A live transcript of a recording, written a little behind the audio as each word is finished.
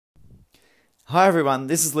Hi everyone,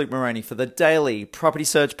 this is Luke Moroney for the Daily Property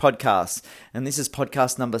Search Podcast, and this is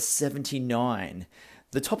podcast number 79.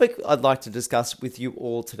 The topic I'd like to discuss with you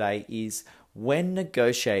all today is when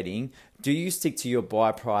negotiating, do you stick to your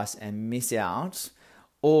buy price and miss out,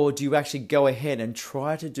 or do you actually go ahead and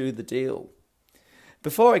try to do the deal?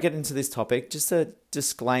 Before I get into this topic, just a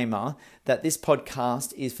disclaimer that this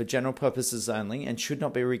podcast is for general purposes only and should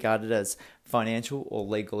not be regarded as financial or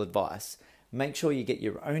legal advice. Make sure you get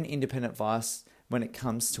your own independent advice when it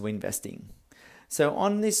comes to investing. So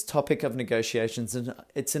on this topic of negotiations,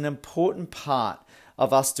 it's an important part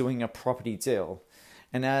of us doing a property deal.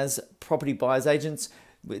 And as property buyers agents,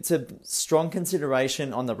 it's a strong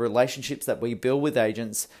consideration on the relationships that we build with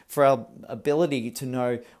agents for our ability to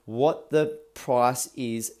know what the price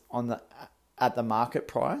is at the market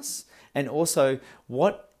price, and also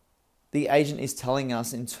what the agent is telling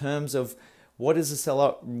us in terms of what is the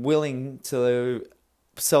seller willing to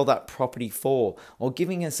sell that property for, or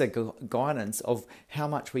giving us a guidance of how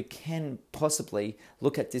much we can possibly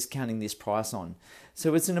look at discounting this price on.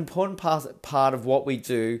 So it's an important part of what we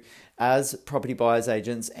do as property buyers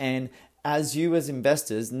agents, and as you as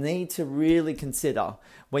investors need to really consider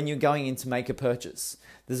when you're going in to make a purchase.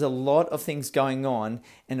 There's a lot of things going on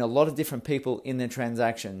and a lot of different people in the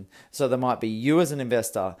transaction. So there might be you as an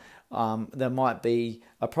investor, there might be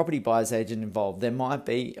a property buyer's agent involved, there might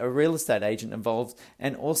be a real estate agent involved,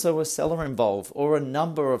 and also a seller involved, or a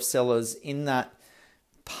number of sellers in that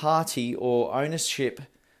party or ownership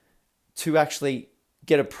to actually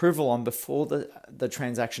get approval on before the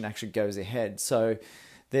transaction actually goes ahead. So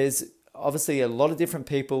there's obviously a lot of different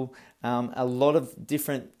people, a lot of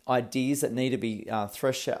different ideas that need to be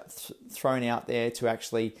thrown out there to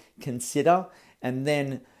actually consider, and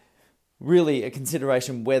then really a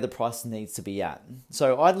consideration where the price needs to be at.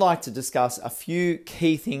 So I'd like to discuss a few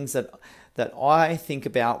key things that I think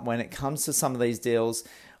about when it comes to some of these deals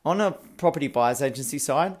on a property buyer's agency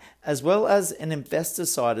side, as well as an investor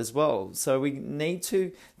side as well. So we need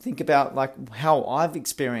to think about like how I've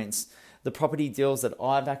experienced the property deals that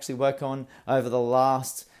I've actually worked on over the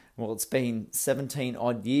last, it's been 17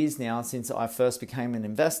 odd years now since I first became an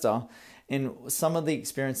investor, and some of the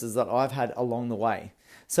experiences that I've had along the way.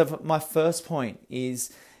 So my first point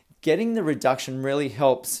is getting the reduction really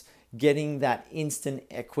helps getting that instant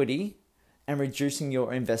equity and reducing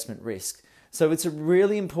your investment risk. So it's a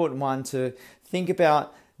really important one to think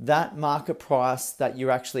about that market price that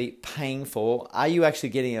you're actually paying for. Are you actually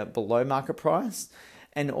getting a below market price?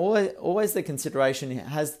 And always the consideration,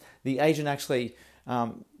 has the agent actually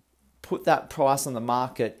put that price on the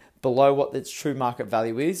market below what its true market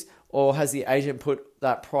value is, or has the agent put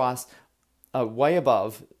that price way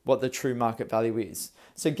above what the true market value is?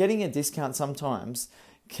 So getting a discount sometimes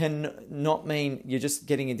can not mean you're just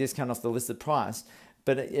getting a discount off the listed price,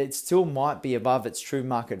 but it still might be above its true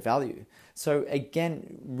market value. So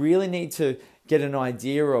again, really need to get an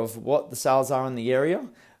idea of what the sales are in the area,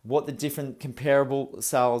 what the different comparable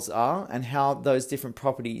sales are, and how those different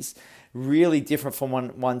properties really differ from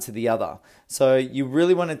one to the other. So you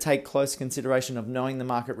really want to take close consideration of knowing the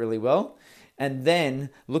market really well, and then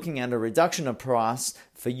looking at a reduction of price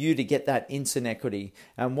for you to get that instant equity.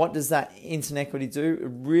 And what does that instant equity do? It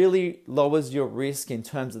really lowers your risk in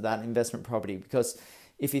terms of that investment property, because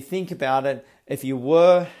if you think about it, if you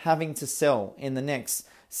were having to sell in the next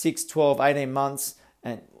 6, 12, 18 months,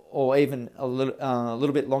 or even a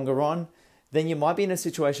little bit longer on, then you might be in a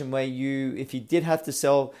situation where if you did have to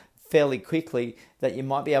sell fairly quickly, that you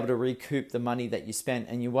might be able to recoup the money that you spent,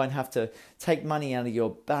 and you won't have to take money out of your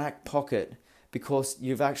back pocket because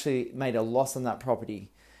you've actually made a loss on that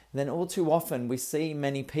property. And then all too often we see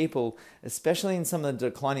many people, especially in some of the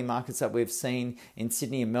declining markets that we've seen in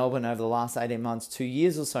Sydney and Melbourne over the last 18 months, 2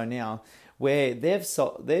 years or so now, where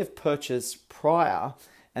they've purchased prior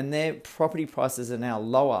and their property prices are now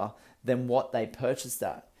lower than what they purchased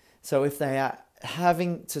at. So if they are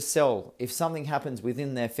having to sell, if something happens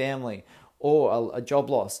within their family, or a job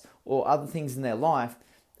loss, or other things in their life,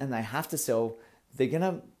 and they have to sell, they're going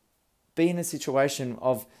to be in a situation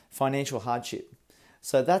of financial hardship.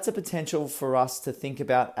 So that's a potential for us to think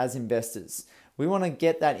about as investors. We want to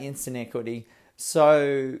get that instant equity.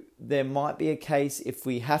 So there might be a case, if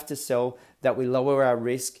we have to sell, that we lower our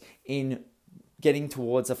risk in getting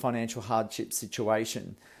towards a financial hardship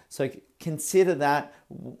situation. So consider that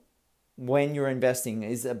when you're investing,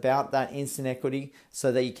 is about that instant equity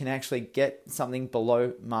so that you can actually get something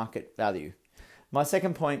below market value. My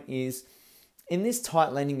second point is, in this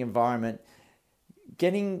tight lending environment,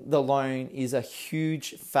 getting the loan is a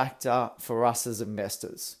huge factor for us as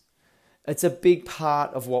investors. It's a big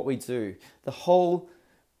part of what we do. The whole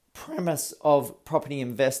premise of property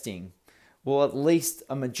investing well, at least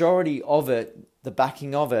a majority of it, the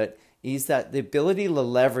backing of it, is that the ability to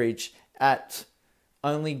leverage at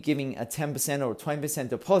only giving a 10% or a 20%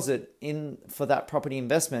 deposit in for that property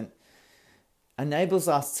investment enables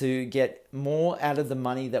us to get more out of the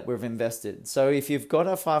money that we've invested. So if you've got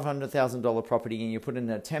a $500,000 property and you put in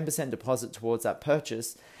a 10% deposit towards that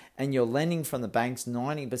purchase and you're lending from the banks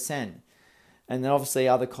 90%, and then obviously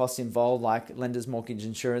other costs involved like lender's mortgage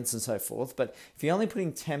insurance and so forth, but if you're only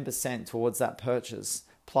putting 10% towards that purchase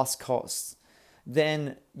plus costs,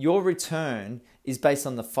 then your return is based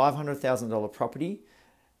on the $500,000 property,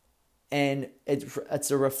 and it's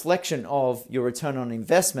a reflection of your return on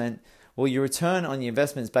investment. Well, your return on your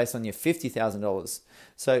investment is based on your $50,000.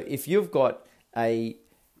 So if you've got a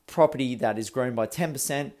property that is grown by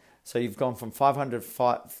 10%, so you've gone from 500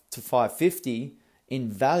 to 550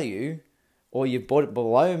 in value, or you've bought it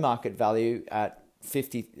below market value at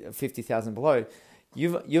 50,000 below,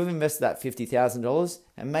 you've invested that $50,000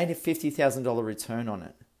 and made a $50,000 return on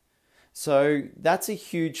it. So that's a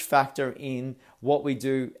huge factor in what we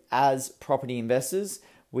do as property investors.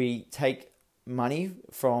 We take money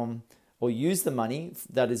from, or use the money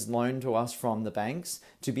that is loaned to us from the banks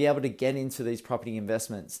to be able to get into these property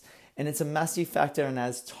investments. And it's a massive factor. And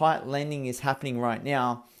as tight lending is happening right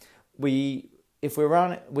now, we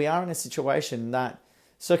are in a situation that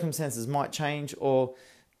circumstances might change, or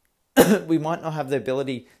we might not have the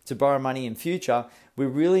ability to borrow money in future. We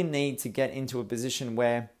really need to get into a position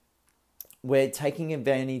where we're taking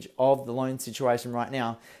advantage of the loan situation right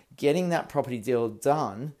now, getting that property deal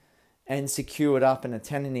done and secured up and a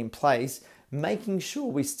tenant in place, making sure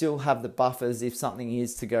we still have the buffers if something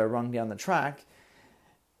is to go wrong down the track.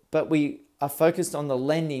 But we are focused on the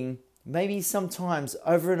lending, maybe sometimes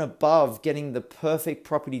over and above getting the perfect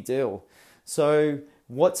property deal. So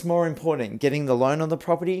what's more important, getting the loan on the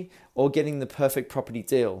property or getting the perfect property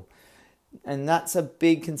deal? And that's a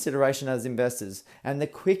big consideration as investors. And the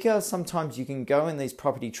quicker sometimes you can go in these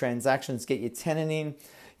property transactions, get your tenant in,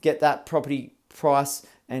 get that property price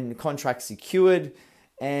and contract secured,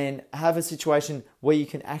 and have a situation where you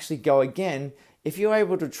can actually go again. If you're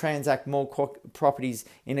able to transact more properties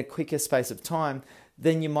in a quicker space of time,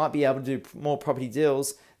 then you might be able to do more property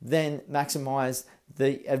deals, then maximize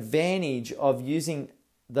the advantage of using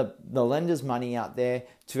the lender's money out there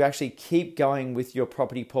to actually keep going with your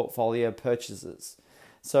property portfolio purchases.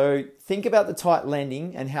 So think about the tight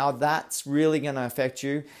lending and how that's really going to affect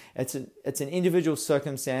you. It's an individual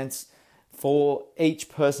circumstance for each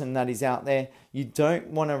person that is out there. You don't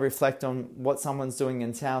want to reflect on what someone's doing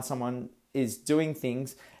and how someone is doing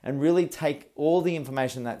things, and really take all the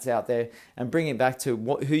information that's out there and bring it back to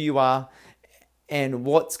who you are and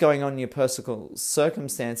what's going on in your personal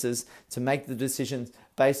circumstances to make the decisions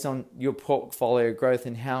based on your portfolio growth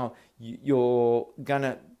and how you're going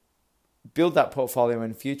to build that portfolio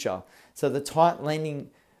in the future. So the tight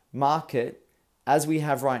lending market, as we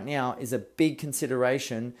have right now, is a big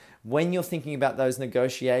consideration when you're thinking about those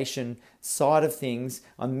negotiation side of things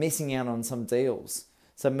on missing out on some deals.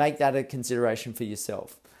 So make that a consideration for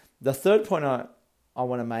yourself. The third point I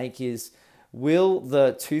want to make is, will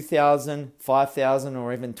the $2,000, $5,000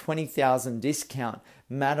 or even $20,000 discount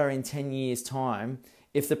matter in 10 years' time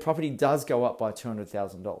if the property does go up by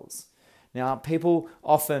 $200,000? Now, people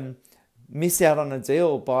often miss out on a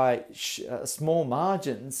deal by small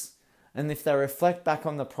margins, and if they reflect back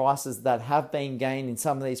on the prices that have been gained in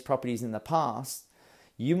some of these properties in the past,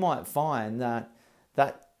 you might find that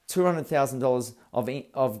 $200,000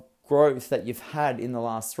 of growth that you've had in the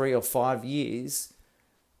last 3 or 5 years,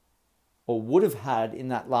 or would have had in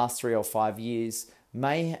that last 3 or 5 years,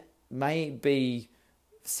 may be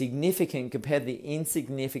significant compared to the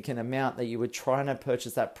insignificant amount that you were trying to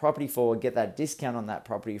purchase that property for or get that discount on that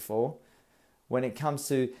property for when it comes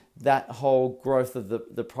to that whole growth of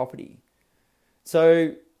the property.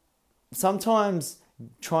 So sometimes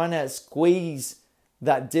trying to squeeze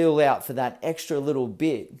that deal out for that extra little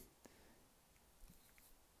bit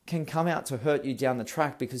can come out to hurt you down the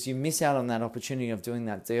track because you miss out on that opportunity of doing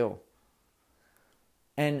that deal.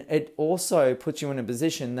 And it also puts you in a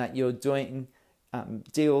position that you're doing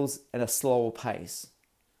deals at a slower pace.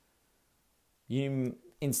 You,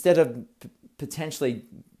 instead of potentially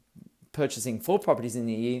purchasing 4 properties in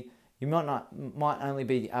a year, you might only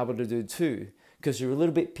be able to do 2 because you're a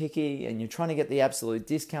little bit picky and you're trying to get the absolute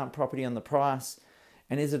discount property on the price.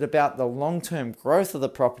 And is it about the long-term growth of the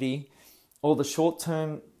property or the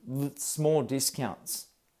short-term small discounts?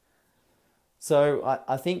 So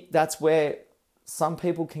I think that's where some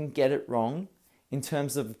people can get it wrong in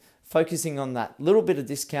terms of focusing on that little bit of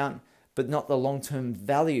discount, but not the long-term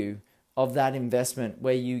value of that investment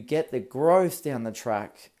where you get the growth down the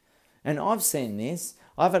track And I've seen this.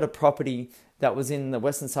 I've had a property that was in the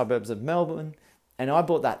western suburbs of Melbourne, and I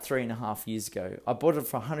bought that 3.5 years ago. I bought it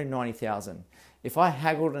for 190,000. If I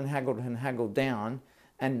haggled and haggled and haggled down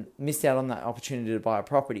and missed out on that opportunity to buy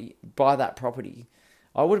that property,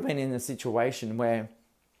 I would have been in a situation where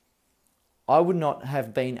I would not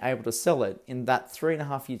have been able to sell it in that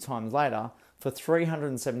 3.5 year time later for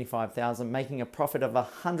 $375,000, making a profit of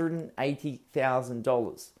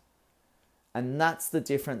 $180,000. And that's the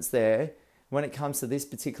difference there. When it comes to this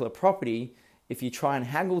particular property, if you try and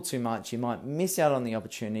haggle too much, you might miss out on the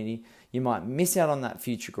opportunity. You might miss out on that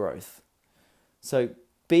future growth. So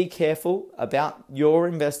be careful about your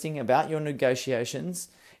investing, about your negotiations.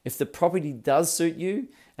 If the property does suit you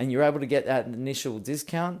and you're able to get that initial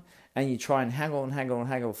discount and you try and haggle and haggle and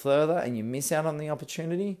haggle further and you miss out on the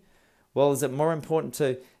opportunity, well, is it more important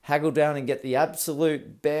to haggle down and get the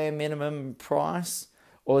absolute bare minimum price,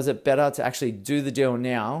 or is it better to actually do the deal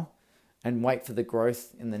now and wait for the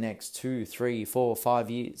growth in the next 2, 3, 4, 5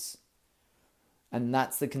 years? And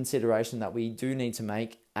that's the consideration that we do need to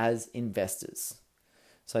make as investors.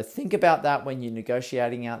 So think about that when you're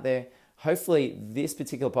negotiating out there. Hopefully this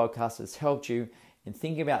particular podcast has helped you in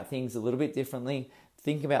thinking about things a little bit differently,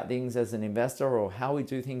 think about things as an investor or how we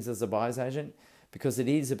do things as a buyer's agent, because it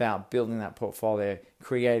is about building that portfolio,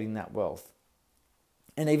 creating that wealth,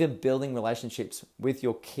 and even building relationships with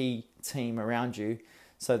your key team around you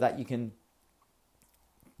so that you can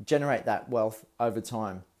generate that wealth over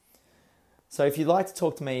time. So if you'd like to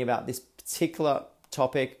talk to me about this particular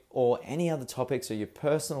topic or any other topics or your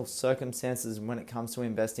personal circumstances when it comes to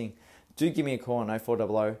investing, do give me a call on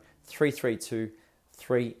 0400 332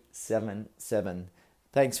 377.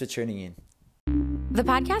 Thanks for tuning in. The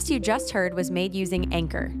podcast you just heard was made using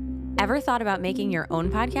Anchor. Ever thought about making your own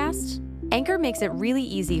podcast? Anchor makes it really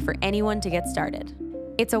easy for anyone to get started.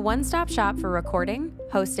 It's a one-stop shop for recording,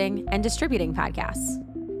 hosting, and distributing podcasts.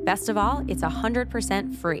 Best of all, it's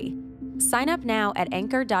 100% free. Sign up now at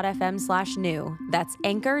anchor.fm/new. That's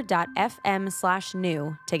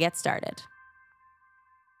anchor.fm/new to get started.